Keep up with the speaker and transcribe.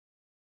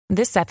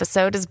This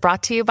episode is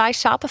brought to you by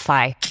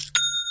Shopify.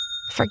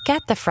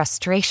 Forget the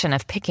frustration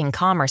of picking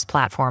commerce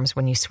platforms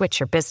when you switch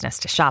your business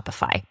to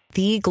Shopify,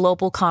 the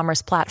global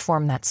commerce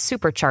platform that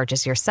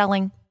supercharges your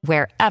selling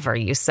wherever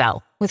you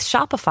sell. With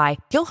Shopify,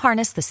 you'll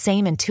harness the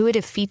same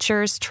intuitive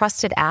features,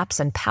 trusted apps,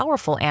 and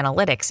powerful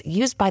analytics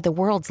used by the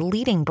world's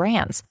leading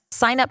brands.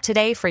 Sign up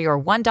today for your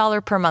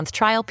 $1 per month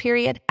trial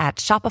period at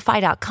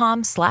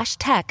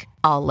shopify.com/tech,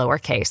 all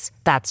lowercase.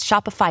 That's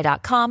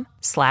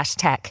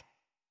shopify.com/tech.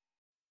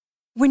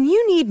 When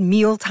you need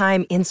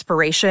mealtime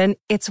inspiration,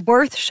 it's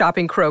worth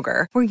shopping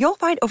Kroger, where you'll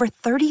find over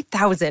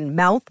 30,000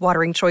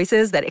 mouth-watering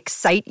choices that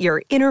excite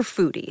your inner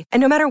foodie. And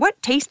no matter what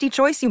tasty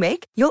choice you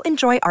make, you'll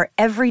enjoy our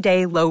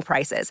everyday low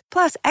prices,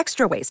 plus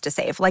extra ways to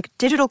save, like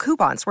digital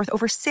coupons worth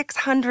over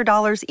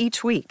 $600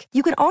 each week.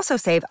 You can also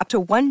save up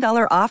to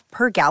 $1 off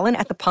per gallon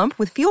at the pump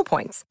with fuel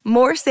points.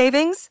 More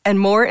savings and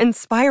more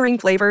inspiring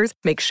flavors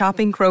make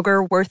shopping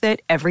Kroger worth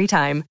it every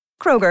time.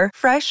 Kroger,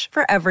 fresh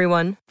for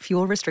everyone.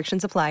 Fuel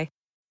restrictions apply.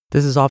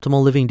 This is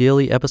Optimal Living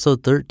Daily,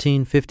 episode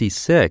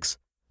 1356,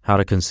 How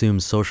to Consume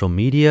Social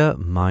Media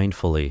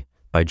Mindfully,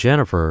 by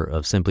Jennifer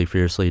of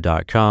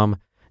simplyfiercely.com,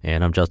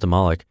 and I'm Justin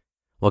Malik.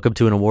 Welcome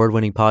to an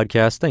award-winning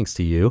podcast, thanks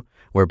to you,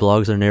 where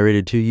blogs are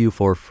narrated to you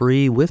for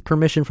free with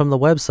permission from the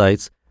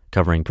websites,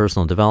 covering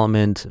personal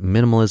development,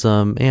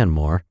 minimalism, and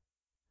more.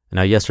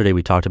 Now, yesterday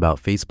we talked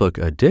about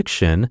Facebook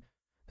addiction.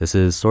 This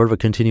is sort of a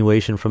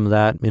continuation from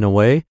that in a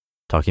way,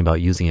 talking about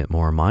using it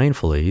more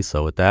mindfully.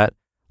 So with that,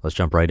 let's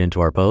jump right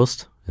into our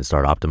post and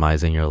start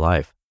optimizing your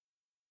life.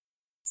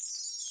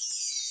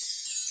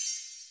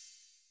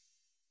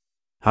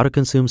 How to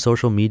Consume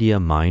Social Media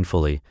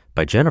Mindfully,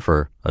 by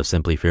Jennifer of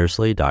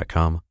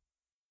simplyfiercely.com.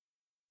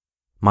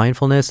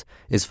 Mindfulness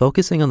is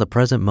focusing on the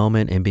present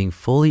moment and being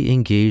fully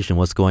engaged in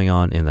what's going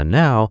on in the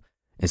now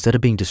instead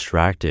of being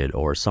distracted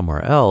or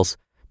somewhere else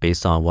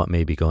based on what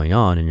may be going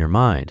on in your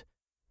mind.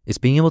 It's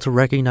being able to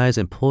recognize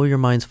and pull your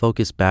mind's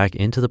focus back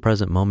into the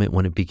present moment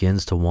when it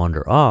begins to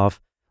wander off,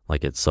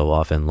 like it so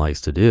often likes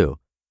to do.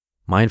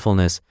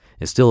 Mindfulness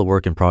is still a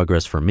work in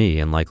progress for me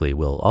and likely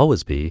will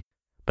always be,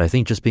 but I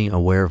think just being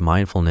aware of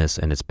mindfulness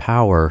and its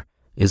power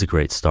is a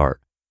great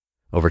start.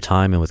 Over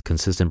time and with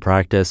consistent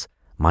practice,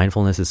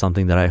 mindfulness is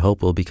something that I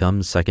hope will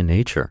become second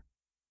nature.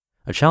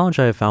 A challenge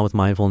I have found with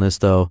mindfulness,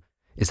 though,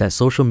 is that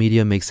social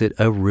media makes it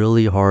a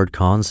really hard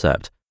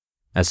concept.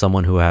 As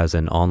someone who has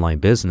an online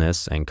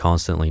business and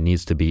constantly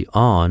needs to be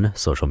on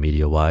social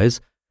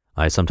media-wise,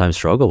 I sometimes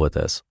struggle with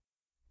this.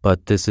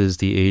 But this is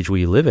the age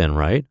we live in,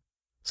 right?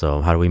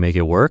 So how do we make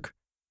it work?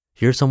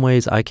 Here's some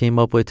ways I came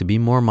up with to be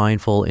more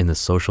mindful in the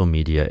social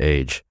media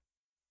age.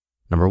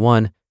 Number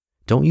 1,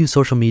 don't use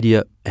social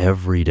media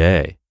every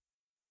day.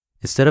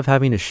 Instead of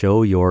having to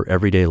show your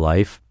everyday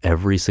life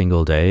every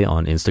single day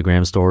on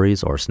Instagram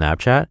stories or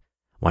Snapchat,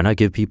 why not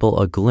give people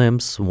a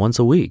glimpse once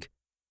a week?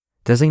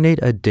 Designate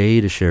a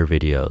day to share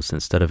videos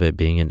instead of it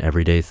being an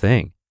everyday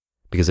thing.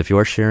 Because if you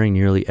are sharing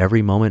nearly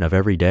every moment of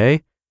every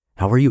day,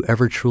 how are you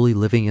ever truly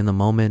living in the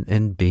moment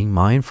and being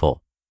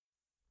mindful?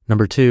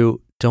 Number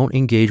 2, don't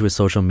engage with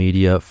social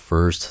media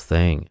first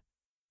thing.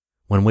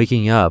 When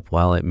waking up,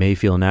 while it may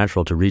feel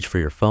natural to reach for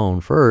your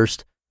phone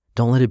first,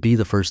 don't let it be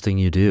the first thing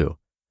you do.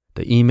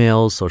 The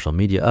emails, social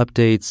media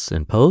updates,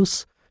 and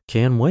posts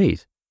can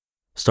wait.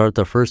 Start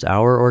the first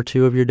hour or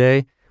two of your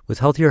day with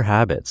healthier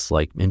habits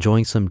like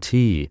enjoying some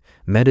tea,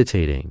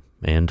 meditating,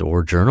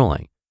 and/or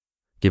journaling.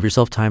 Give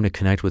yourself time to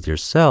connect with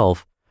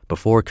yourself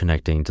before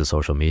connecting to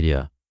social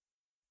media.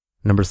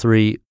 Number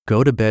 3,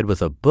 go to bed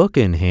with a book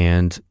in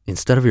hand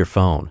instead of your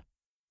phone.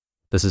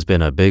 This has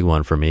been a big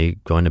one for me.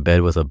 Going to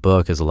bed with a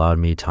book has allowed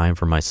me time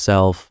for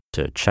myself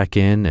to check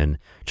in and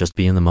just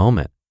be in the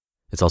moment.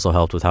 It's also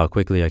helped with how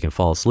quickly I can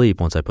fall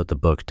asleep once I put the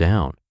book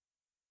down.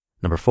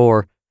 Number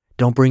 4,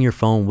 don't bring your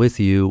phone with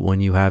you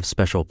when you have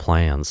special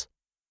plans.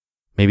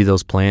 Maybe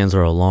those plans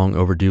are a long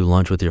overdue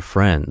lunch with your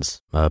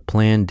friends, a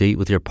planned date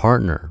with your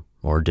partner,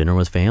 or dinner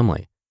with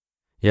family.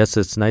 Yes,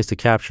 it's nice to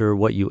capture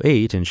what you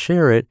ate and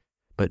share it,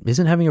 but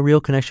isn't having a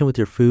real connection with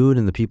your food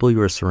and the people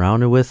you are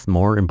surrounded with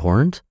more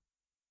important?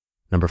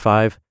 Number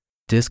 5,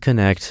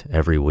 disconnect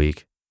every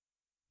week.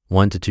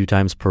 1 to 2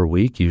 times per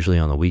week, usually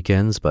on the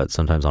weekends, but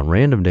sometimes on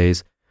random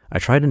days, I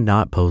try to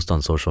not post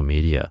on social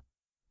media.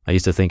 I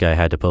used to think I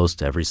had to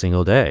post every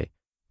single day.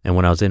 And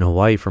when I was in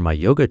Hawaii for my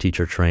yoga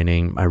teacher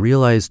training, I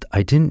realized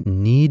I didn't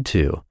need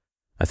to.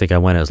 I think I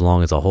went as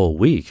long as a whole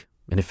week,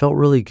 and it felt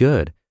really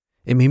good.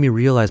 It made me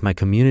realize my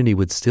community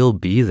would still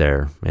be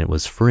there, and it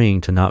was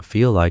freeing to not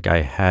feel like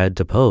I had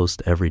to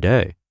post every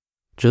day.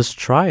 Just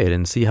try it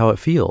and see how it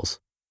feels.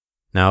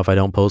 Now, if I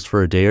don't post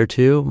for a day or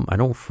two, I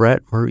don't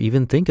fret or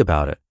even think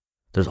about it.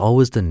 There's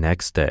always the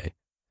next day.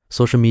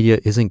 Social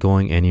media isn't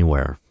going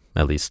anywhere,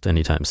 at least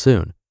anytime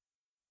soon.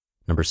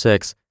 Number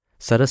 6,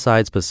 set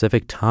aside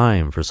specific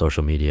time for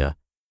social media.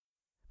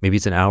 Maybe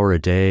it's an hour a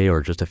day or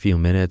just a few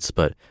minutes,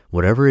 but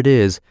whatever it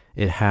is,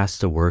 it has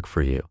to work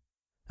for you.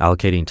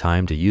 Allocating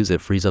time to use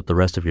it frees up the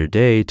rest of your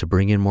day to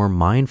bring in more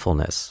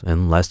mindfulness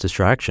and less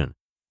distraction.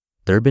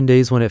 There have been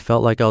days when it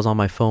felt like I was on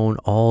my phone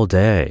all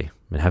day,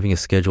 and having a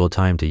scheduled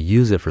time to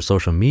use it for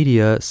social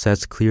media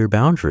sets clear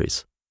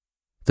boundaries.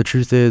 The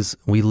truth is,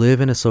 we live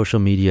in a social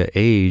media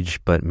age,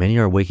 but many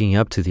are waking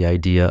up to the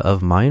idea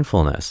of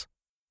mindfulness.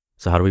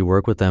 So how do we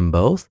work with them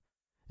both?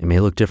 It may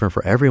look different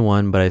for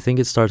everyone, but I think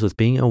it starts with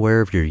being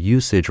aware of your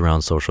usage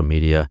around social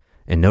media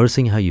and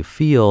noticing how you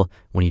feel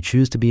when you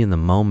choose to be in the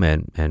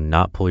moment and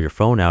not pull your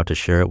phone out to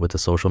share it with the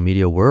social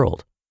media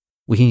world.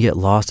 We can get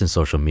lost in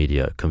social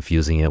media,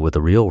 confusing it with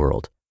the real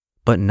world,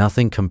 but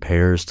nothing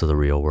compares to the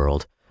real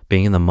world.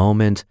 Being in the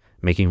moment,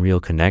 making real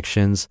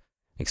connections,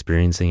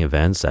 experiencing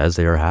events as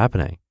they are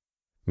happening.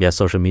 Yes,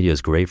 social media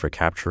is great for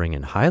capturing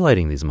and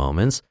highlighting these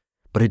moments,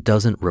 but it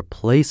doesn't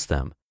replace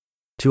them.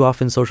 Too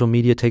often, social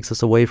media takes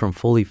us away from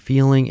fully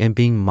feeling and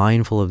being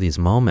mindful of these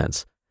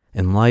moments,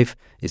 and life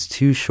is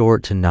too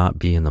short to not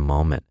be in the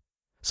moment.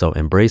 So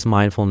embrace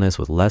mindfulness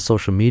with less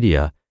social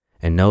media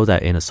and know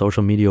that in a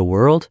social media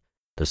world,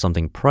 there's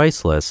something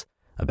priceless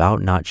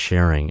about not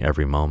sharing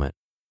every moment.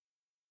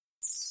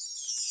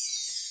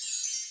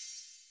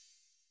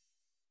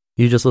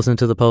 You just listened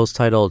to the post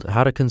titled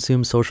How to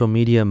Consume Social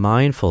Media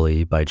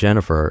Mindfully by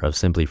Jennifer of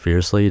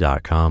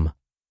simplyfiercely.com.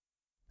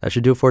 That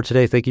should do it for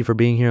today. Thank you for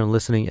being here and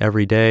listening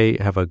every day.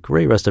 Have a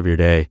great rest of your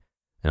day,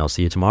 and I'll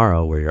see you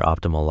tomorrow where your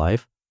optimal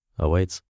life awaits.